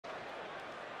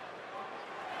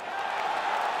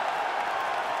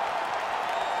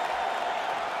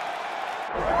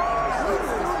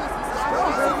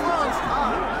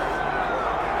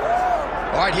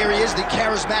All right, here he is, the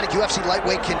charismatic UFC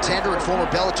lightweight contender and former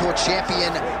Bellator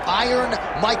champion, Iron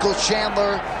Michael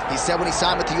Chandler. He said when he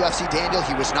signed with the UFC, Daniel,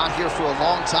 he was not here for a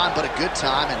long time, but a good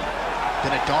time, and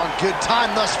been a darn good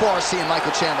time thus far seeing Michael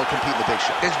Chandler compete in the big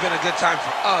show. It's been a good time for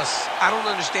us. I don't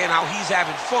understand how he's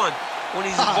having fun when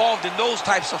he's involved in those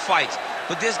types of fights,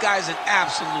 but this guy's an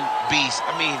absolute beast.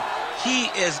 I mean, he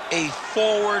is a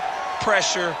forward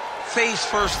pressure,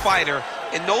 face-first fighter,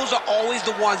 and those are always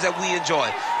the ones that we enjoy.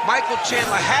 Michael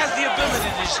Chandler has the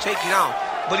ability to just take you down,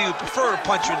 but he would prefer to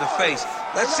punch you in the face.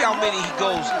 Let's see how many he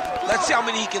goes. Let's see how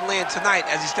many he can land tonight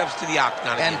as he steps to the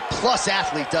octagon again. And Plus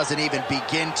Athlete doesn't even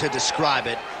begin to describe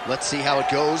it. Let's see how it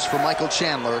goes for Michael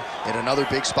Chandler in another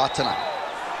big spot tonight.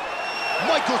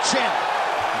 Michael Chandler,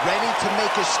 ready to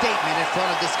make a statement in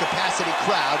front of this capacity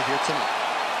crowd here tonight.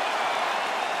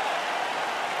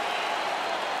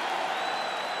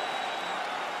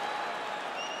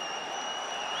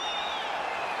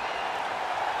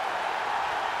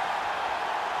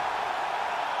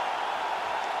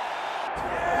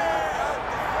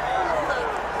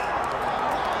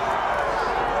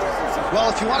 Well,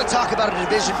 if you want to talk about a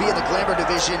division being the glamour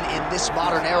division in this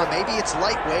modern era, maybe it's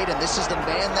lightweight, and this is the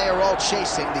man they are all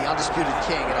chasing, the undisputed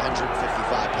king at 155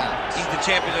 pounds. He's the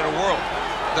champion of the world,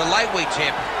 the lightweight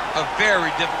champion, a very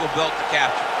difficult belt to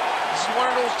capture. This is one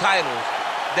of those titles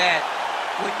that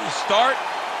when you start,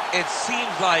 it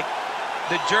seems like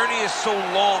the journey is so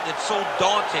long, it's so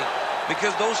daunting,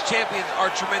 because those champions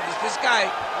are tremendous. This guy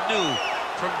knew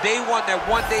from day one that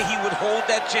one day he would hold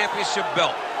that championship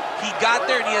belt. He got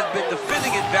there and he has been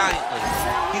defending it valiantly.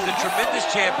 He's a tremendous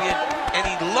champion and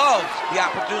he loves the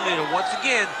opportunity to once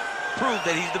again prove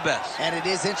that he's the best. And it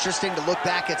is interesting to look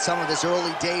back at some of his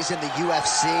early days in the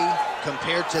UFC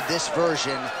compared to this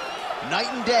version. Night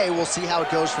and day, we'll see how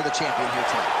it goes for the champion here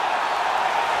tonight.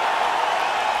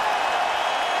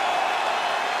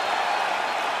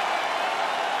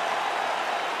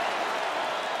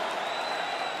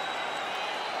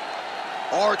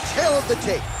 Our tale of the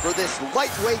tape for this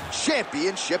lightweight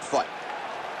championship fight.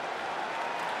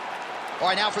 All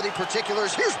right, now for the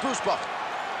particulars, here's Bruce Buffer.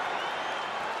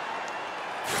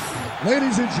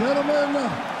 Ladies and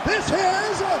gentlemen, this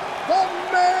is the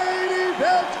main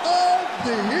event of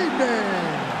the evening.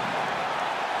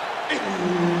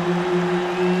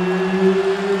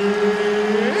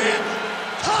 It's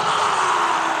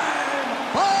time!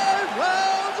 5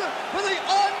 rounds for the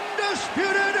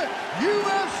undisputed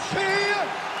UFC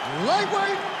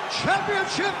Lightweight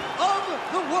Championship of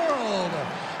the world.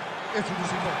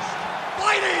 Introducing first,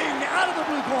 fighting out of the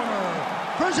blue corner,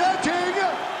 presenting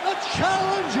the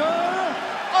challenger,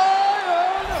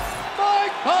 Iron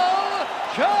Michael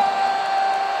Chandler.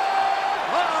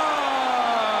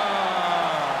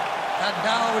 And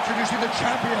now introducing the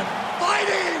champion,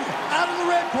 fighting out of the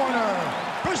red corner,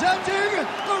 presenting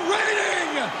the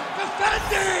reigning,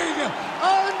 defending,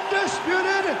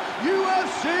 undisputed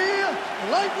UFC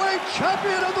lightweight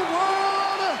champion of the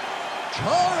world,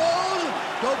 Charles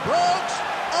 "The Bronx"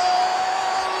 Oliveira.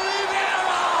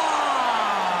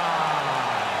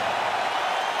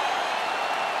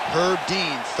 Herb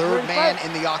Dean, third man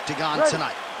in the octagon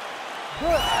tonight. All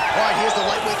right, here's the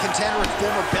lightweight contender and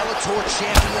former Bellator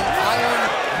champion, Iron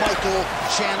Michael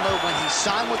Chandler. When he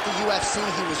signed with the UFC,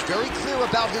 he was very clear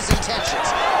about his intentions.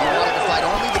 He wanted to fight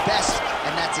only the best,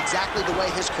 and that's exactly the way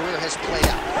his career has played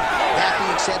out. That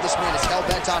being said, this man is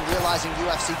hell-bent on realizing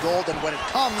UFC gold, and when it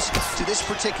comes to this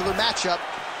particular matchup,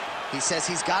 he says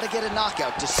he's got to get a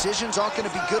knockout. Decisions aren't going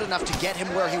to be good enough to get him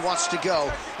where he wants to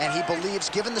go, and he believes,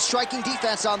 given the striking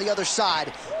defense on the other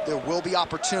side, there will be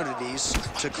opportunities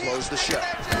to close the show.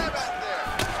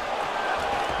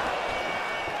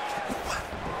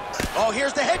 Oh,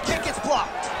 here's the head kick. It's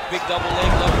blocked. Big double leg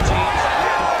leverage.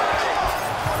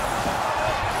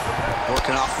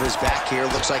 Working off of his back here.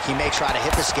 Looks like he may try to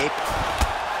hip escape.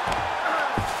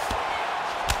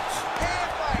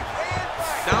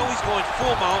 Now he's going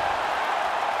full mount.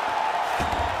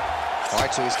 All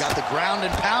right, so he's got the ground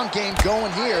and pound game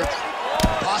going here.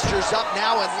 Postures up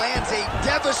now and lands a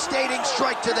devastating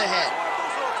strike to the head.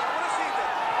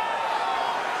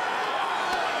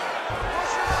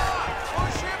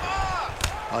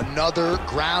 Another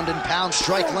ground and pound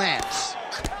strike lands.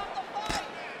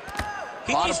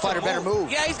 Bottom fighter better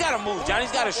move. Yeah, he's got to move, John.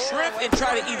 He's got to shrimp and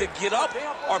try to either get up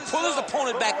or pull his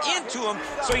opponent back into him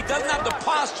so he doesn't have the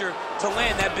posture to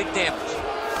land that big damage.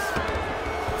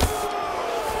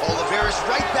 Oliveira's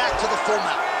right back to the full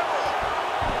mount.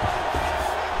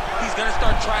 He's going to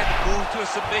start trying to move to a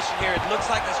submission here. It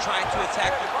looks like he's trying to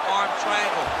attack the arm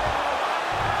triangle.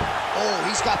 Oh,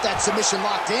 he's got that submission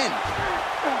locked in.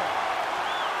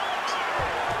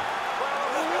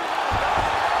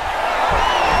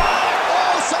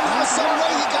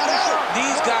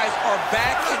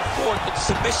 back and forth, but the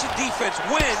submission defense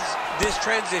wins this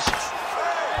transition.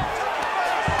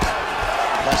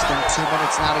 Less than 2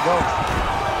 minutes now to go.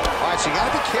 All right, so you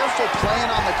got to be careful playing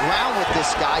on the ground with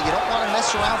this guy. You don't want to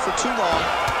mess around for too long.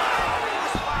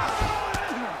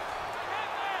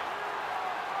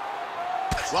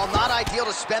 Well, not ideal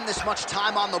to spend this much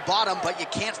time on the bottom, but you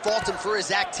can't fault him for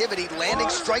his activity. Landing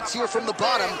strikes here from the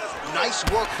bottom. Nice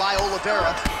work by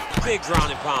Oliveira. Big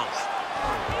ground and pound.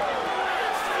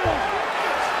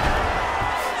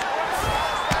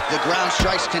 The ground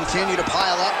strikes continue to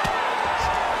pile up.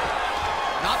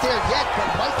 Not there yet, but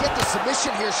might get the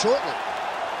submission here shortly.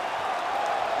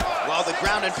 Well, the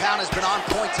ground and pound has been on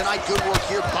point tonight. Good work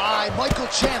here by Michael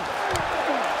Chandler.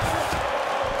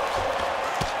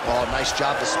 Oh, nice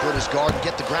job to split his guard and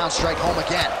get the ground strike home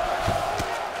again.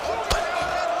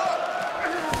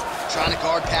 Trying to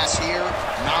guard pass here,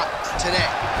 not today.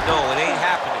 No, it ain't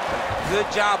happening. Good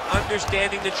job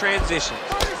understanding the transition.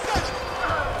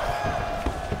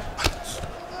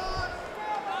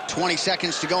 20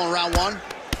 seconds to go in round one.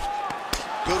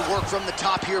 Good work from the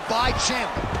top here by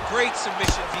Chandler. Great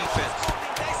submission defense.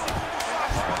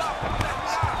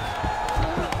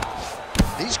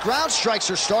 These ground strikes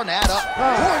are starting to add up.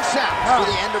 Horn sounds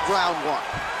for the end of round one.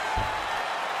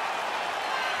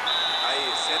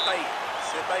 Aí, senta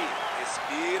aí.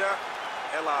 Respira,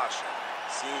 relaxa.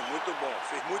 Sim, muito bom.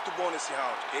 Fez muito bom nesse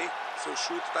round, ok? Seu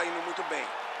chute tá indo muito bem,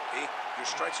 ok? Your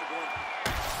strikes are going.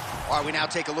 All right, we now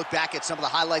take a look back at some of the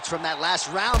highlights from that last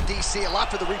round, DC. A lot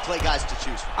for the replay guys to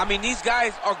choose from. I mean, these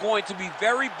guys are going to be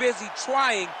very busy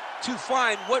trying to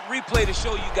find what replay to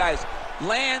show you guys.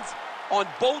 Lands on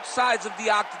both sides of the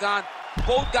octagon.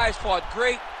 Both guys fought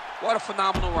great. What a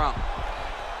phenomenal round.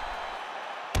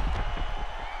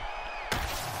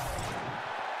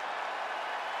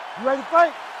 You ready to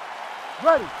fight?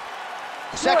 Ready.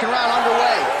 Second round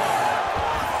underway.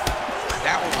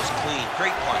 That one was clean.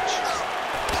 Great punch.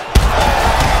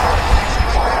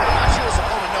 I'm not sure his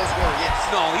opponent knows where he is.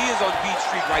 No, he is on Beach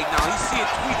Street right now. He's seeing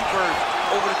Tweety birds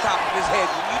over the top of his head.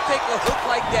 When you take a hook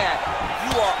like that,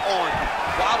 you are on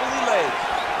wobbly legs.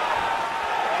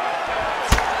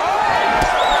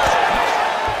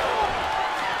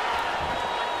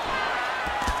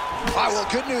 All right, well,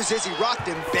 good news is he rocked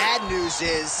him. Bad news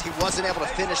is he wasn't able to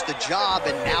finish the job,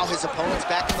 and now his opponent's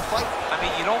back in the fight. I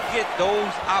mean, you don't get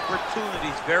those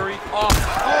opportunities very often.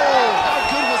 Oh, how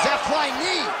good was that flying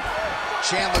knee?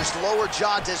 Chandler's lower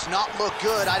jaw does not look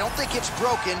good. I don't think it's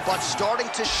broken, but starting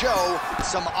to show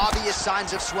some obvious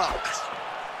signs of swelling.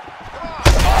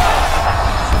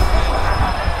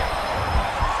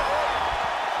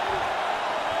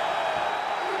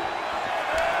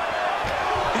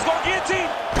 He's going to guillotine.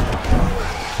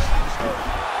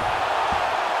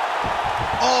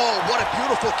 Oh, what a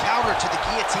beautiful counter to the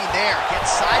guillotine there. Gets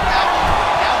side mount.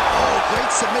 Now, oh, great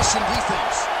submission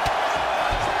defense.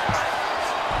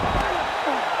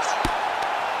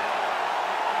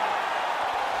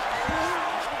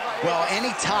 Well,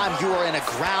 anytime you are in a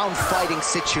ground fighting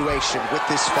situation with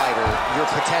this fighter, you're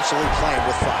potentially playing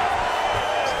with fire.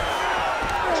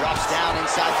 Drops down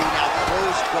inside the now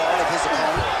closed guard of his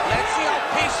opponent. Let's see how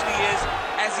patient he is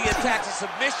as he attacks a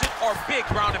submission or big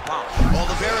ground and pound.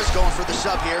 Oliveira's going for the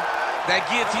sub here. That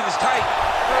guillotine is tight.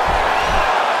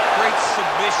 Great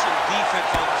submission defense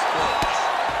on display.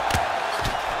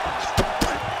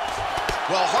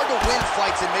 Well, hard to win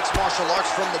fights in mixed martial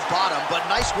arts from the bottom, but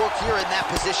nice work here in that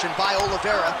position by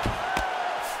Oliveira.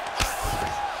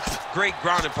 Great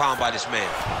ground and pound by this man.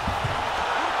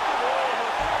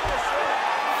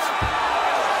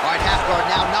 All right, half guard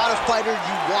now. Not a fighter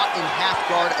you want in half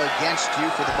guard against you.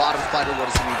 For the bottom fighter,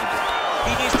 what does he need to do?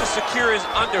 He needs to secure his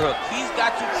underhook. He's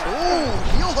got to... Ooh,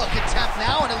 heel hook attempt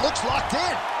now, and it looks locked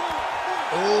in.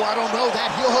 Oh, I don't know.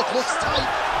 That heel hook looks tight.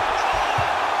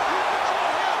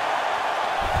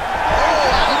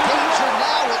 Oh, out of danger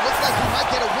now. It looks like he might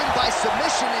get a win by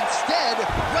submission. Instead,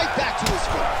 right back to his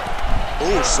feet.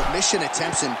 Oh, submission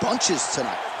attempts in bunches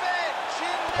tonight.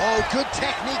 Oh, good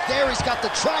technique there. He's got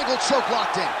the triangle choke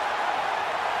locked in.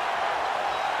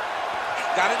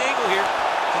 Got an angle here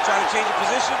to try to change the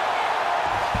position.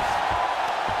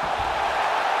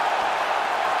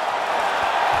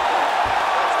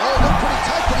 Oh, looked pretty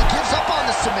tight, but he gives up on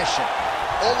the submission.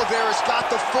 Oliveira's got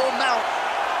the full mount.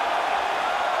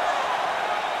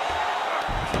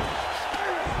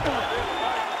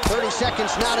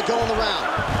 Seconds now to go in the round.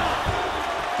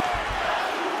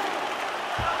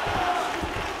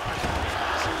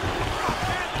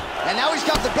 And now he's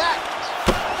got the back.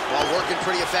 Well, working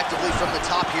pretty effectively from the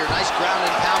top here. Nice ground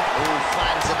and pound. Ooh,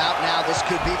 flattens him out now. This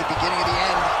could be the beginning of the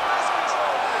end.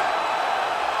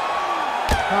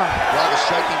 Well, the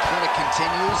striking clinic continues.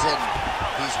 continues, and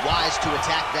he's wise to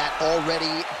attack that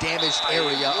already damaged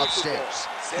area upstairs.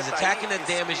 He's attacking the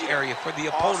damaged area for the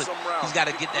opponent. He's got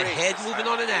to get that head moving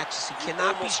on an axis. He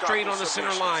cannot be straight on the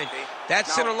center line. That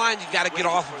center line, you got to get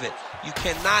off of it. You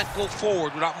cannot go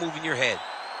forward without moving your head.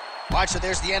 All right, so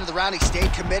there's the end of the round. He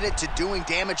stayed committed to doing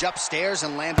damage upstairs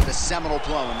and landed a seminal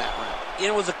blow in that round.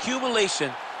 It was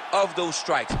accumulation of those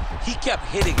strikes. He kept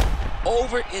hitting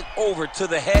over and over to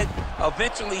the head.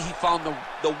 Eventually, he found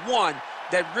the one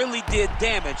that really did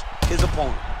damage his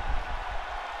opponent.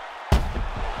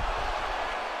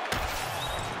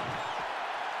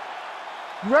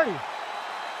 Ready.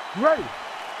 Ready.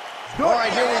 Go. All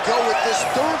right, here we go with this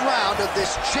third round of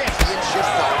this championship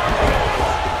fight.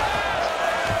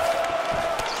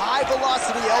 High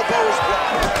velocity elbows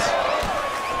blocked.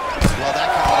 Well, that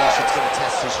combination's going to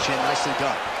test his chin. Nicely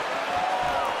done.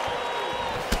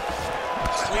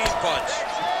 Clean punch.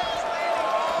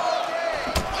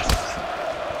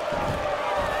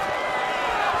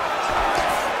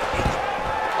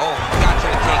 Oh, got to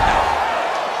the takedown.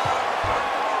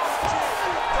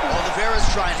 Oliveira's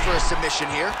trying for a submission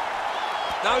here.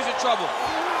 Now he's in trouble.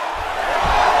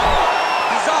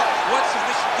 He's up. What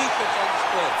submission defense on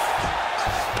display?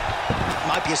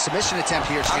 Might be a submission attempt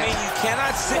here, champ. I mean, you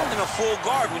cannot sit in a full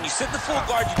guard. When you sit in the full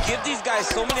guard, you give these guys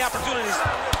so many opportunities.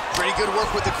 Pretty good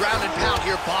work with the ground and pound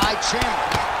here by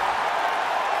Chandler.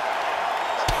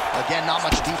 Again, not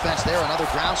much defense there. Another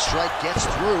ground strike gets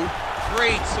through.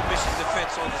 Great submission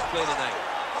defense on display tonight.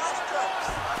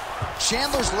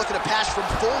 Chandler's looking to pass from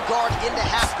full guard into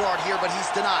half guard here, but he's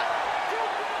denied.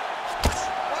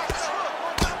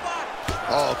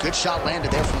 Oh, good shot landed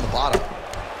there from the bottom.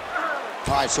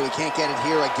 All right, so he can't get it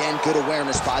here. Again, good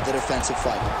awareness by the defensive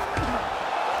fighter.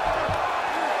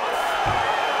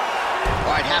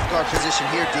 All right, half guard position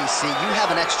here, DC. You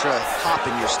have an extra hop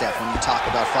in your step when you talk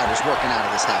about fighters working out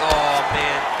of this half guard. Oh,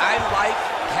 man. I like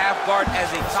half guard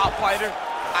as a top fighter.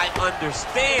 I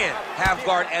understand half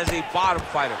guard as a bottom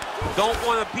fighter. Don't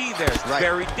want to be there. It's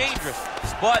very dangerous.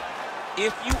 But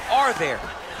if you are there,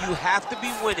 you have to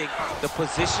be winning the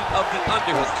position of the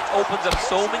underhook. It opens up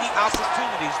so many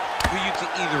opportunities for you to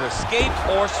either escape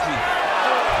or sweep.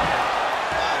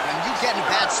 When you get in a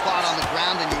bad spot on the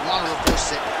ground and you want to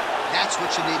reverse it, that's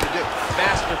what you need to do.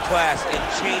 Masterclass in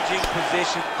changing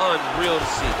position, unreal to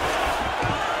see.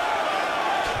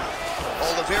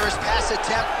 Oliveira's pass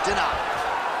attempt denied.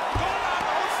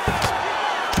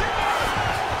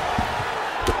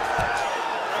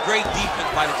 Great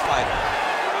defense by this fighter.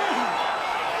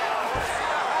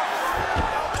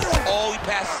 Oh, he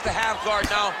passes to half guard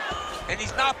now, and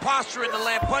he's not posturing to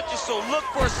land punches, so look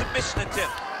for a submission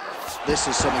attempt. This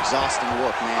is some exhausting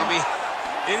work, man. I mean,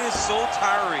 it is so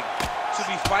tiring to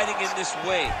be fighting in this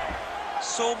way.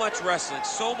 So much wrestling,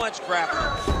 so much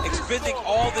grappling, expending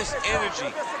all this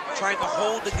energy, trying to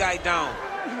hold the guy down.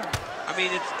 I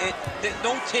mean,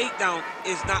 no takedown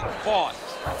is not fought.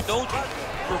 No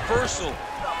reversal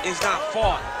is not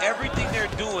fought. Everything they're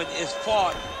doing is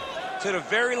fought to the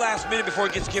very last minute before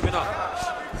it gets given up.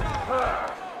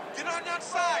 Get on that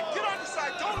side. Get on the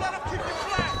side. Don't let him keep you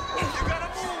flat. You gotta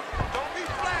move. Don't be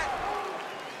flat.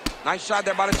 Nice shot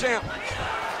there by the champ.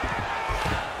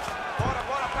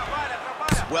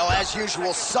 Well, as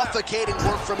usual, suffocating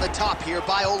work from the top here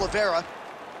by Oliveira.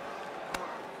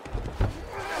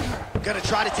 Gonna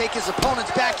try to take his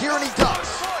opponents back here, and he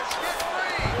does.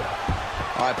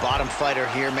 All right, bottom fighter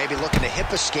here, maybe looking to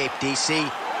hip escape,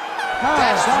 DC.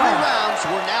 That's 3 rounds.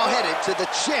 We're now headed to the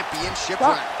championship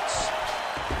rounds.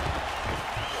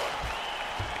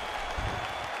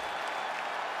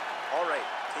 All right,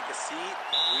 take a seat,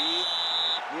 breathe.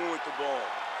 Muito bom,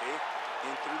 okay?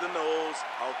 In through the nose,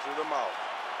 out through the mouth.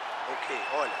 Okay,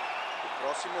 olha, o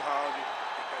próximo round.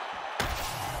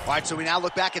 All right, so we now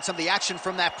look back at some of the action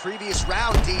from that previous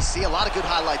round, DC. A lot of good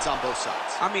highlights on both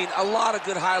sides. I mean, a lot of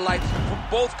good highlights from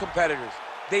both competitors.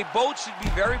 They both should be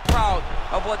very proud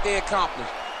of what they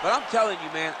accomplished. But I'm telling you,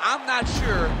 man, I'm not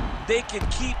sure they can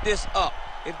keep this up.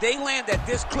 If they land at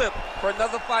this clip for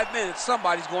another 5 minutes,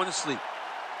 somebody's going to sleep.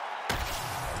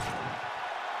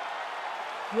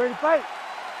 You ready to fight?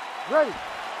 Ready.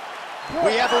 Go.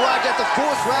 We have arrived at the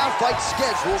 4th round fight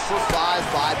scheduled for 5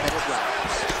 5-minute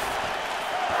rounds.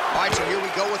 All right, so here we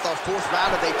go with our 4th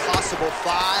round of a possible 5,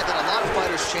 and a lot of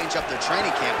fighters change up their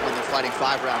training camp when they're fighting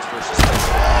 5 rounds versus 6.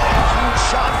 Huge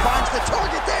shot finds the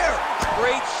target there.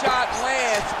 Great shot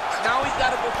lands. Now he's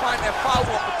got to go find that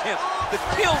follow-up attempt. The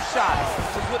kill shot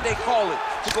is what they call it,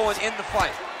 to go and end the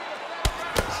fight.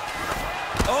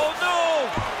 Oh,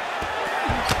 no!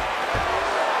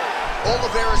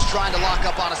 Oliveira's trying to lock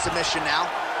up on a submission now.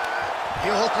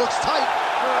 Heel hook looks tight.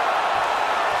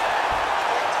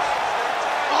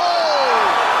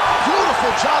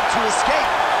 incredible job to escape.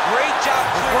 Great job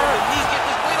clearing the knee,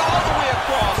 getting his weight all the way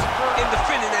across and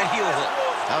defending that heel hook.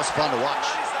 That was fun to watch.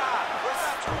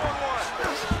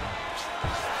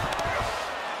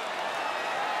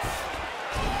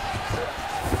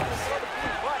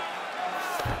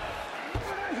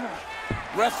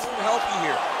 Refs will help you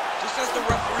here. Just as the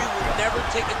referee will never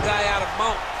take a guy out of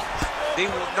mount, they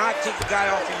will not take a guy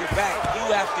off of your back.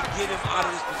 You have to get him out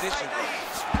of this position.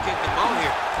 Get him out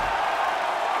here.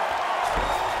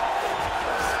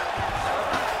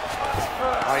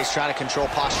 All right, he's trying to control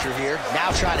posture here.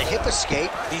 Now trying to hip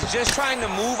escape. He's just trying to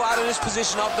move out of this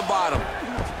position off the bottom.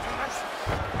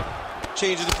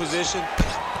 Changing the position.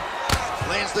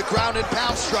 Lands the ground and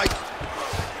pound strike.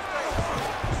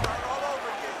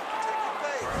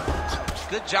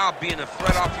 Good job being a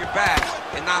threat off your back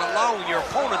and not allowing your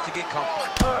opponent to get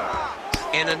comfortable.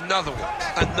 And another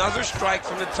one. Another strike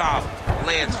from the top.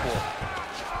 Lands for it.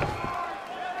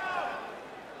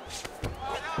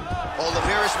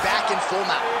 Oliveira's back in full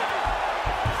mount.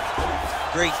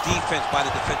 Great defense by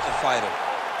the defensive fighter.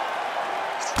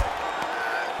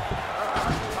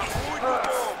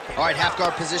 All right, half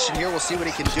guard position here. We'll see what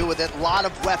he can do with it. A lot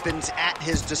of weapons at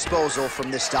his disposal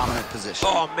from this dominant position.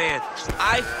 Oh, man.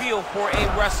 I feel for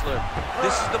a wrestler,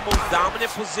 this is the most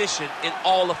dominant position in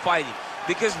all of fighting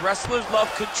because wrestlers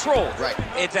love control. Right.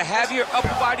 And to have your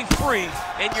upper body free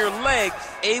and your leg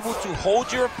able to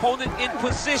hold your opponent in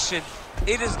position,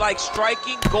 it is like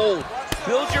striking gold.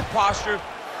 Build your posture.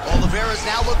 Oliveira's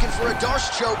now looking for a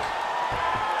Darce choke.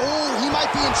 Oh, he might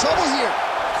be in trouble here.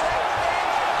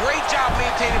 Great job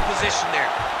maintaining position there.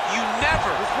 You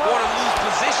never want to lose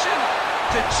position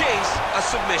to chase a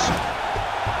submission.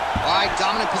 All right,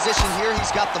 dominant position here.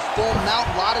 He's got the full mount.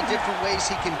 A lot of different ways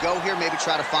he can go here. Maybe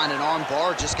try to find an arm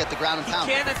bar or just get the ground and pound.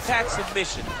 He can attack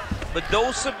submission, but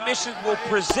those submissions will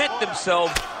present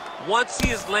themselves once he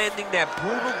is landing that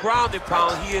brutal ground and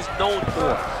pound he is known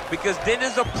for. Because then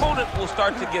his opponent will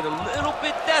start to get a little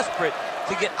bit desperate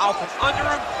to get out from under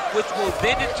him, which will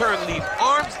then in turn leave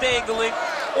arms dangling,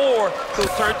 or he'll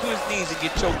turn to his knees and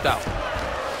get choked out.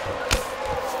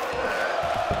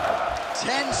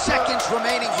 10 seconds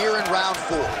remaining here in round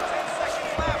 4. 20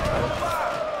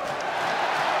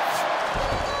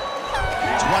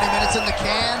 minutes in the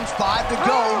can, 5 to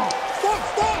go.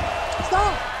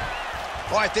 Stop!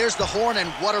 All right, there's the horn, and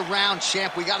what a round,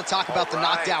 champ. We got to talk about the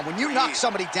knockdown. When you knock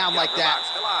somebody down like that,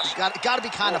 it's got to be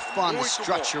kind of fun to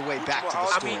strut your way back to the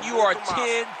store. I mean, you are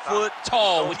 10 foot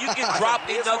tall. When you can drop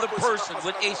another person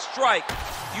with a strike,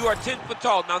 you are 10 foot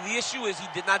tall. Now, the issue is he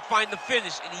did not find the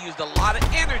finish, and he used a lot of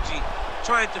energy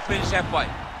trying to finish that fight.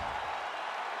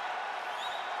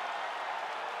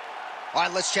 All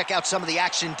right, let's check out some of the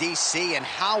action, DC, and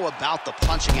how about the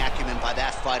punching acumen by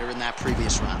that fighter in that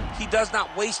previous round? He does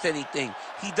not waste anything.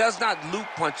 He does not loop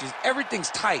punches. Everything's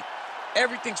tight.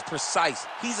 Everything's precise.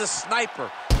 He's a sniper.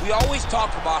 We always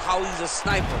talk about how he's a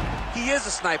sniper. He is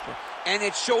a sniper, and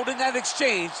it showed in that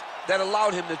exchange that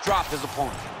allowed him to drop his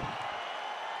opponent.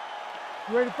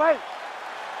 You ready to fight?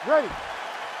 Ready.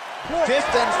 Good.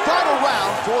 5th and final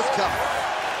round, forthcoming.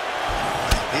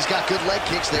 He's got good leg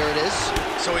kicks, there it is.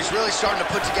 So he's really starting to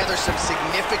put together some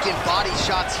significant body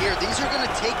shots here. These are going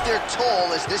to take their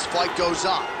toll as this fight goes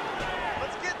on.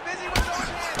 Let's get busy with those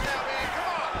hands now, man. Come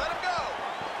on, let him go.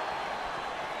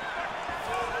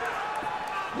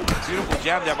 Beautiful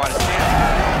jab there by the champ.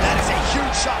 That is a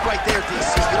huge shot right there,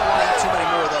 DC. You don't want to eat too many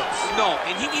more of those. No,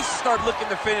 and he needs to start looking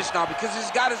to finish now because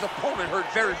he's got his opponent hurt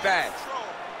very bad.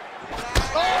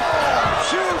 Oh,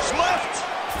 huge left.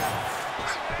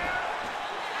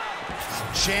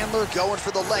 Chandler going for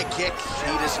the leg kick.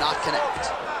 He does not connect.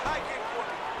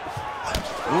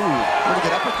 Ooh, pretty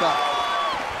good uppercut.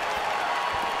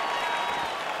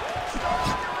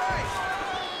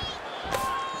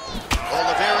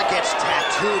 Oliveira gets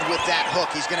tattooed with that hook.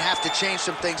 He's going to have to change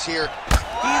some things here.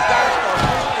 He's got to start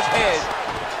moving his head.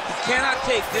 He cannot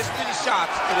take this many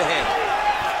shots to the head.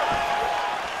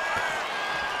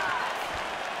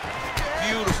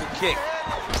 Beautiful kick.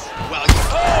 Well,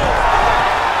 Oh!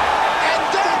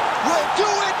 will do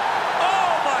it.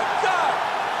 Oh, my God.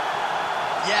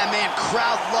 Yeah, man,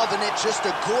 crowd loving it. Just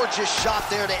a gorgeous shot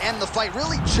there to end the fight.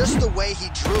 Really just the way he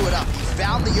drew it up. He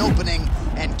found the opening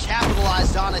and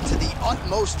capitalized on it to the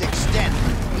utmost extent.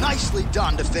 Nicely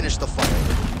done to finish the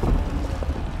fight.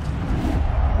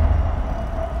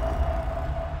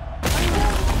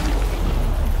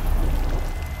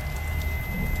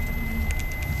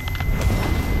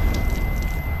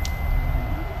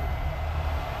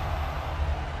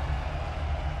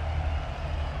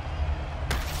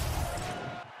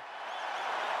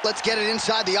 Let's get it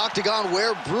inside the octagon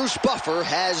where Bruce Buffer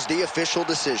has the official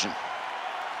decision.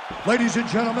 Ladies and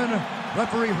gentlemen,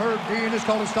 referee Herb Dean has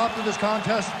called a stop to this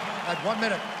contest at 1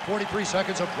 minute, 43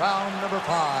 seconds of round number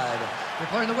 5.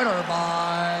 Declaring the winner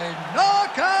by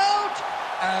knockout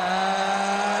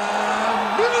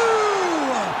and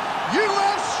new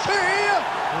UFC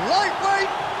lightweight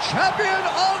champion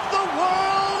of the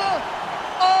world,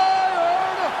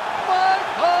 Iron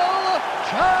Michael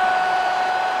Chandler.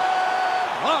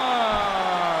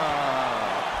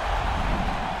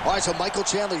 All right, so Michael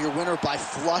Chandler, your winner by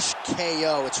flush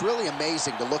KO. It's really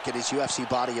amazing to look at his UFC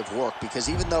body of work because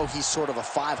even though he's sort of a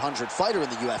 500 fighter in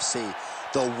the UFC,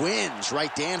 the wins,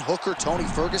 right? Dan Hooker, Tony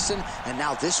Ferguson, and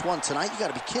now this one tonight, you got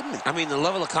to be kidding me. I mean, the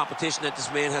level of competition that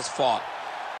this man has fought